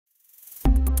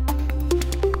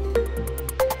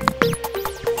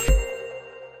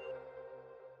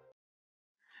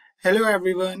Hello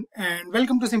everyone and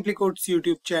welcome to Simplicode's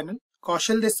YouTube channel.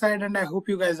 Kaushal this side and I hope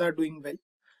you guys are doing well.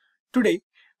 Today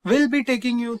we'll be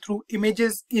taking you through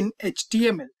images in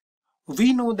HTML.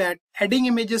 We know that adding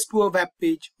images to a web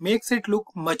page makes it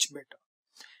look much better.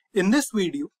 In this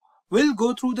video, we'll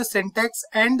go through the syntax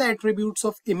and the attributes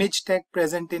of image tag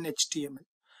present in HTML.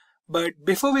 But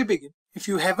before we begin, if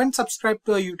you haven't subscribed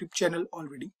to our YouTube channel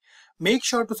already, make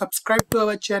sure to subscribe to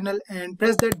our channel and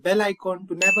press that bell icon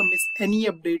to never miss any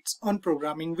updates on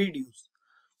programming videos.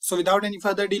 So without any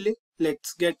further delay,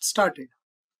 let's get started.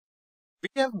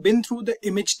 We have been through the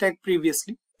image tag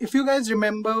previously. If you guys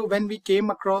remember when we came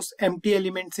across empty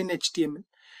elements in HTML,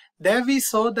 there we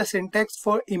saw the syntax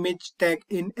for image tag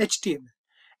in HTML.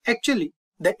 Actually,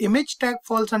 the image tag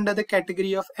falls under the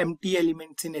category of empty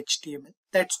elements in HTML.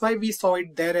 That's why we saw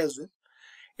it there as well.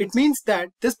 It means that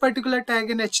this particular tag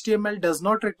in HTML does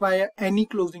not require any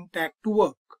closing tag to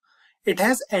work. It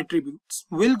has attributes.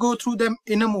 We'll go through them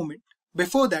in a moment.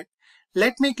 Before that,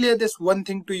 let me clear this one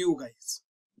thing to you guys.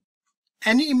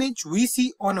 Any image we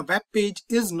see on a web page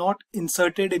is not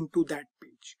inserted into that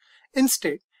page.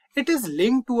 Instead, it is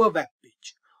linked to a web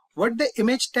page. What the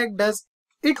image tag does,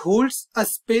 it holds a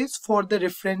space for the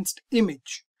referenced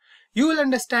image. You will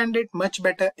understand it much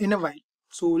better in a while.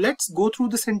 So let's go through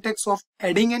the syntax of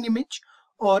adding an image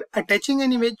or attaching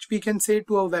an image, we can say,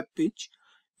 to a web page.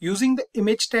 Using the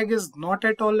image tag is not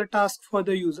at all a task for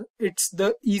the user. It's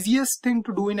the easiest thing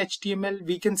to do in HTML,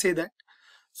 we can say that.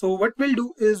 So what we'll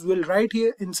do is we'll write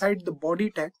here inside the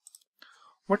body tag.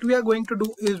 What we are going to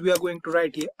do is we are going to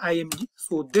write here img.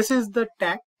 So this is the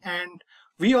tag and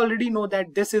we already know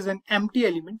that this is an empty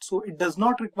element, so it does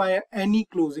not require any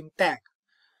closing tag.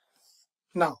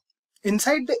 Now,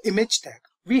 inside the image tag,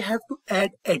 we have to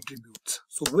add attributes.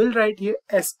 So we'll write here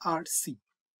src.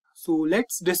 So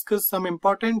let's discuss some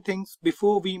important things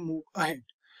before we move ahead.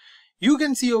 You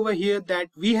can see over here that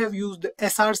we have used the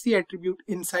src attribute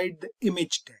inside the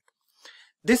image tag.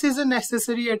 This is a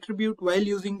necessary attribute while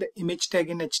using the image tag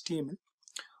in HTML.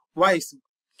 Why so?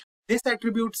 This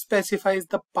attribute specifies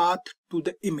the path to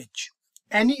the image.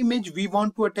 Any image we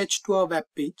want to attach to a web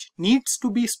page needs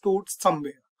to be stored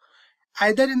somewhere,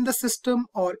 either in the system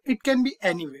or it can be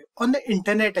anywhere on the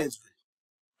internet as well.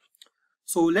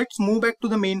 So let's move back to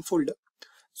the main folder.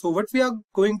 So what we are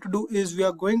going to do is we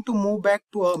are going to move back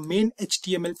to our main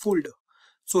HTML folder.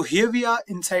 So here we are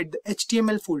inside the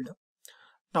HTML folder.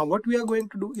 Now what we are going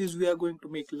to do is we are going to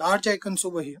make large icons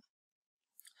over here.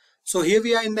 So here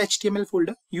we are in the HTML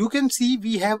folder. You can see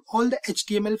we have all the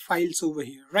HTML files over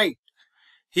here, right?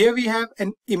 Here we have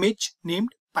an image named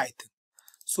Python.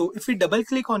 So if we double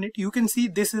click on it, you can see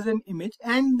this is an image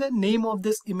and the name of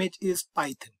this image is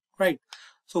Python, right?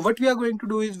 So what we are going to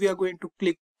do is we are going to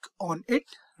click on it,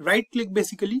 right click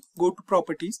basically, go to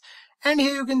properties, and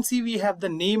here you can see we have the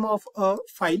name of a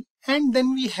file and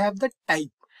then we have the type.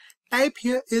 Type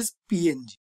here is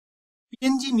PNG.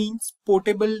 PNG means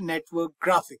Portable Network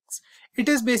Graphics. It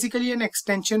is basically an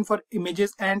extension for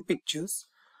images and pictures.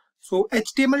 So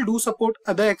HTML do support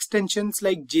other extensions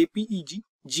like JPEG,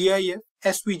 GIF,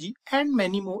 SVG and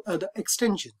many more other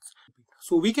extensions.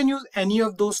 So we can use any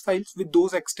of those files with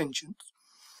those extensions.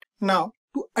 Now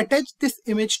to attach this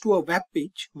image to a web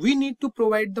page, we need to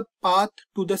provide the path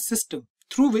to the system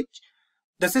through which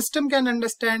the system can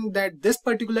understand that this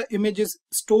particular image is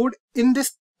stored in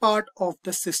this part of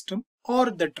the system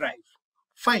or the drive.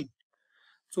 Fine.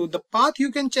 So the path you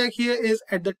can check here is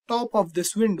at the top of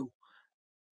this window.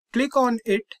 Click on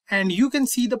it and you can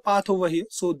see the path over here.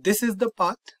 So this is the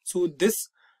path. So this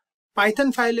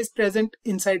Python file is present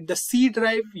inside the C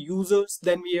drive users.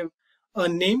 Then we have a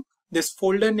name, this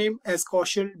folder name as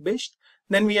Kaushal Bisht.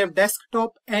 Then we have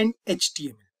desktop and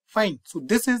HTML. Fine. So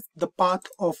this is the path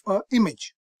of our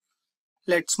image.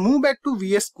 Let's move back to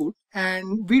VS Code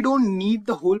and we don't need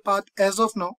the whole path as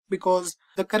of now because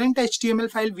the current HTML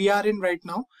file we are in right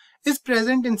now is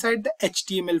present inside the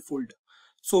HTML folder.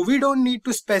 So we don't need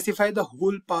to specify the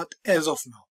whole path as of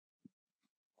now.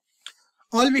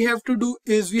 All we have to do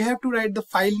is we have to write the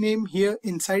file name here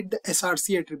inside the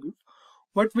src attribute.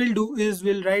 What we'll do is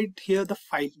we'll write here the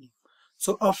file name.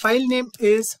 So our file name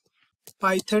is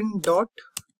python.png.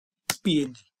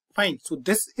 Fine. So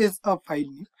this is our file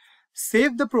name.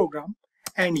 Save the program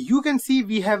and you can see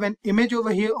we have an image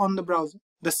over here on the browser.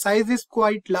 The size is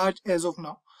quite large as of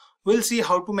now. We'll see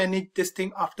how to manage this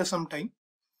thing after some time.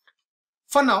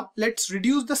 For now, let's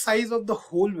reduce the size of the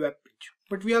whole web page.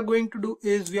 What we are going to do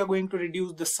is we are going to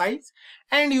reduce the size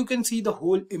and you can see the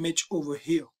whole image over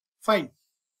here. Fine.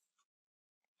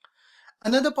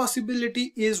 Another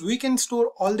possibility is we can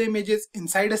store all the images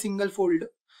inside a single folder.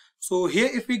 So here,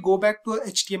 if we go back to our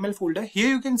HTML folder, here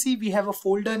you can see we have a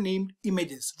folder named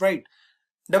images, right?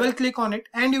 Double click on it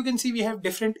and you can see we have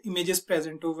different images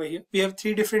present over here. We have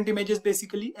 3 different images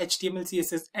basically, HTML,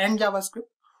 CSS and JavaScript.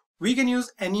 We can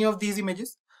use any of these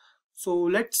images. So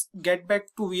let's get back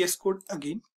to VS Code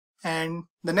again. And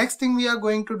the next thing we are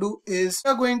going to do is we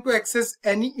are going to access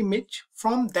any image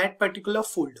from that particular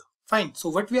folder. Fine. So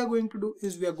what we are going to do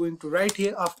is we are going to write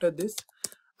here after this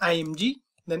img,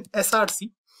 then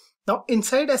src. Now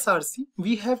inside src,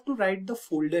 we have to write the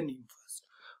folder name first.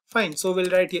 Fine. So we'll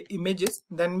write here images,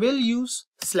 then we'll use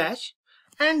slash,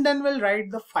 and then we'll write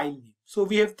the file name. So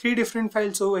we have 3 different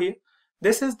files over here.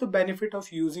 This is the benefit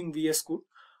of using VS Code.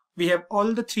 We have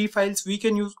all the 3 files we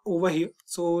can use over here.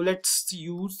 So let's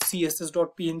use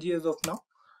css.png as of now.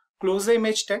 Close the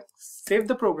image tag, save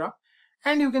the program,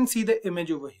 and you can see the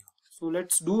image over here. So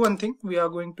let's do one thing. We are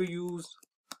going to use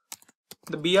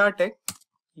the br tag,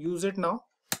 use it now,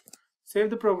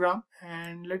 save the program,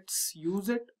 and let's use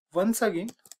it once again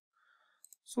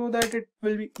so that it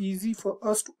will be easy for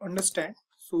us to understand.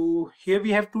 So here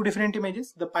we have 2 different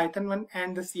images, the Python one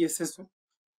and the CSS one.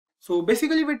 So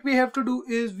basically what we have to do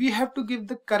is we have to give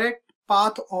the correct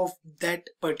path of that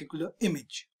particular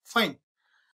image. Fine.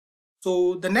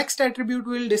 So the next attribute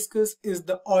we'll discuss is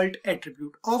the alt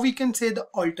attribute, or we can say the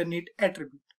alternate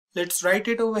attribute. Let's write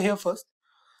it over here first.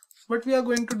 What we are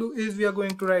going to do is we are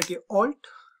going to write here alt,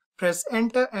 press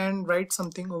enter and write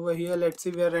something over here. Let's say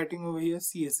we are writing over here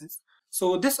CSS.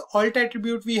 So this alt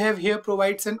attribute we have here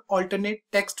provides an alternate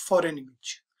text for an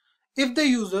image. If the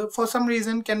user for some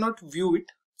reason cannot view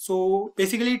it, so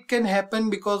basically it can happen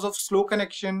because of slow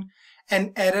connection,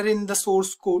 an error in the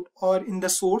source code or in the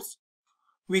source,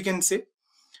 we can say,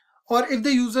 or if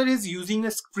the user is using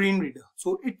a screen reader.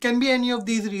 So it can be any of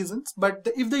these reasons, but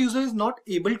if the user is not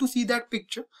able to see that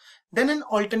picture, then an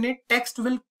alternate text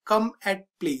will come at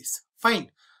place.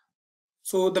 Fine.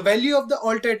 So the value of the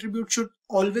alt attribute should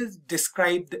always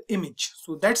describe the image.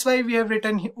 So that's why we have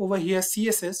written over here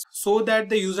CSS, so that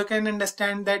the user can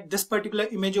understand that this particular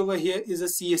image over here is a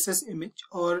CSS image,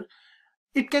 or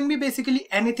it can be basically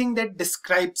anything that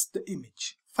describes the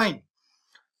image. Fine.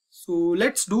 So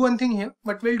let's do one thing here.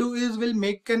 What we'll do is we'll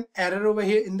make an error over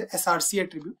here in the src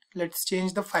attribute. Let's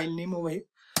change the file name over here.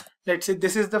 Let's say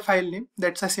this is the file name.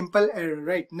 That's a simple error,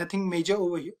 right? Nothing major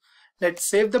over here. Let's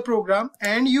save the program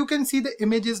and you can see the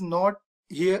image is not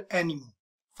here anymore.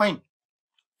 Fine.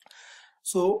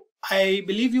 So I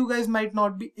believe you guys might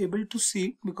not be able to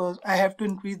see because I have to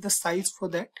increase the size for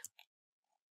that.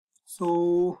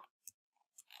 So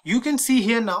you can see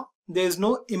here now there's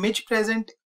no image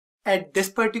present at this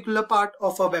particular part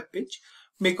of our web page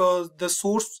because the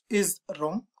source is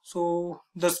wrong. So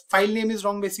the file name is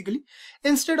wrong basically.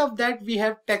 Instead of that, we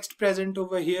have text present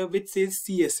over here which says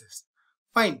CSS.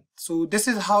 Fine. So this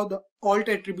is how the alt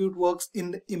attribute works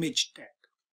in the image tag.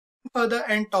 Further,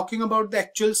 and talking about the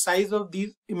actual size of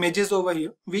these images over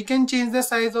here, we can change the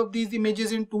size of these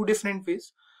images in 2 different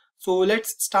ways. So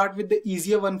let's start with the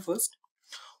easier one first.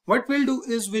 What we'll do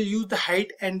is we'll use the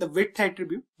height and the width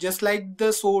attribute, just like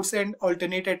the source and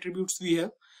alternate attributes we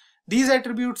have. These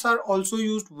attributes are also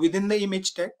used within the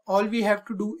image tag. All we have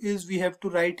to do is we have to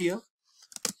write here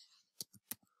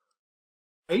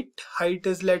height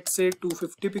is, let's say,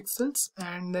 250 pixels,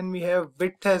 and then we have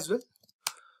width as well.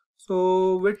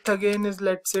 So width again is,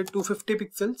 let's say, 250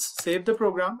 pixels. Save the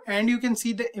program and you can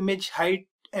see the image height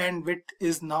and width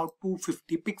is now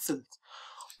 250 pixels.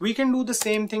 We can do the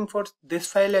same thing for this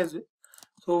file as well.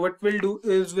 So what we'll do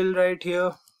is we'll write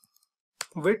here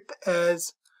width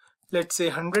as, let's say,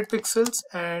 100 pixels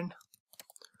and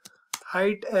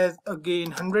height as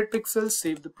again 100 pixels.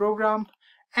 Save the program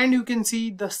and you can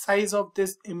see the size of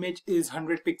this image is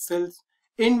 100 pixels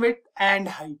in width and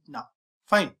height now.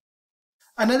 Fine.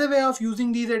 Another way of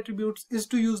using these attributes is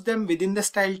to use them within the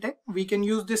style tag. We can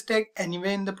use this tag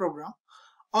anywhere in the program.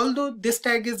 Although this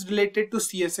tag is related to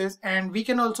CSS and we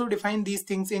can also define these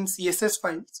things in CSS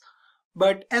files.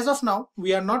 But as of now,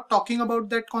 we are not talking about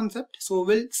that concept. So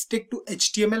we'll stick to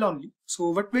HTML only. So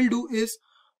what we'll do is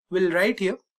we'll write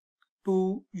here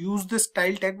to use the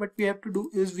style tag. What we have to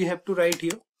do is we have to write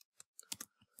here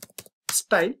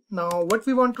style. Now what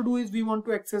we want to do is we want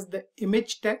to access the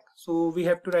image tag. So we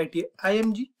have to write here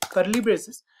img curly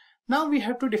braces. Now we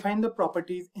have to define the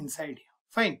properties inside here.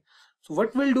 Fine. So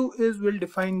what we'll do is we'll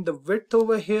define the width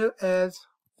over here as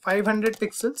 500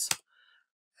 pixels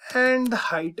and the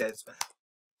height as well.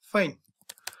 Fine.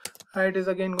 Height is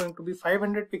again going to be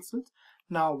 500 pixels.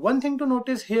 Now one thing to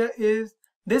notice here is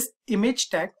this image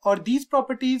tag or these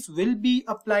properties will be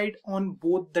applied on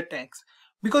both the tags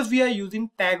because we are using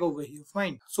tag over here.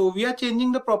 Fine. So we are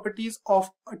changing the properties of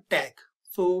a tag.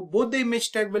 So both the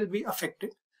image tag will be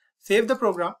affected. Save the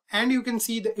program and you can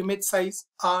see the image size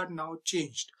are now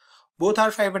changed. Both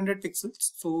are 500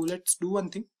 pixels. So let's do one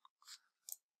thing.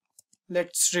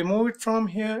 Let's remove it from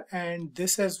here and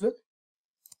this as well.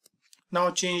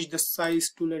 Now change the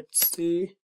size to, let's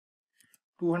say,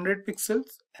 200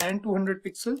 pixels and 200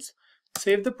 pixels.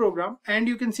 Save the program and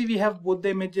you can see we have both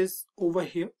the images over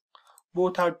here.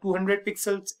 Both are 200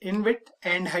 pixels in width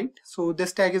and height. So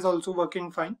this tag is also working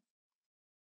fine.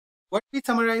 What we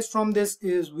summarize from this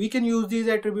is we can use these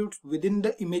attributes within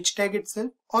the image tag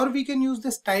itself, or we can use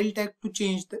the style tag to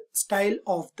change the style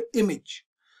of the image.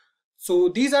 So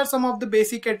these are some of the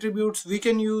basic attributes we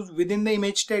can use within the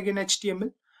image tag in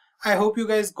HTML. I hope you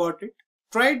guys got it.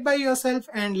 Try it by yourself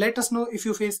and let us know if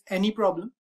you face any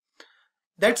problem.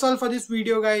 That's all for this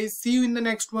video, guys. See you in the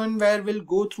next one where we'll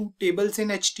go through tables in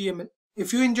HTML.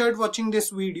 If you enjoyed watching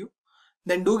this video,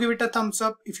 then do give it a thumbs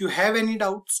up. If you have any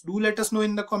doubts, do let us know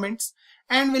in the comments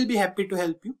and we'll be happy to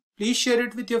help you. Please share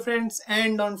it with your friends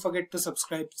and don't forget to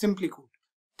subscribe Simplicode.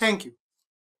 Thank you.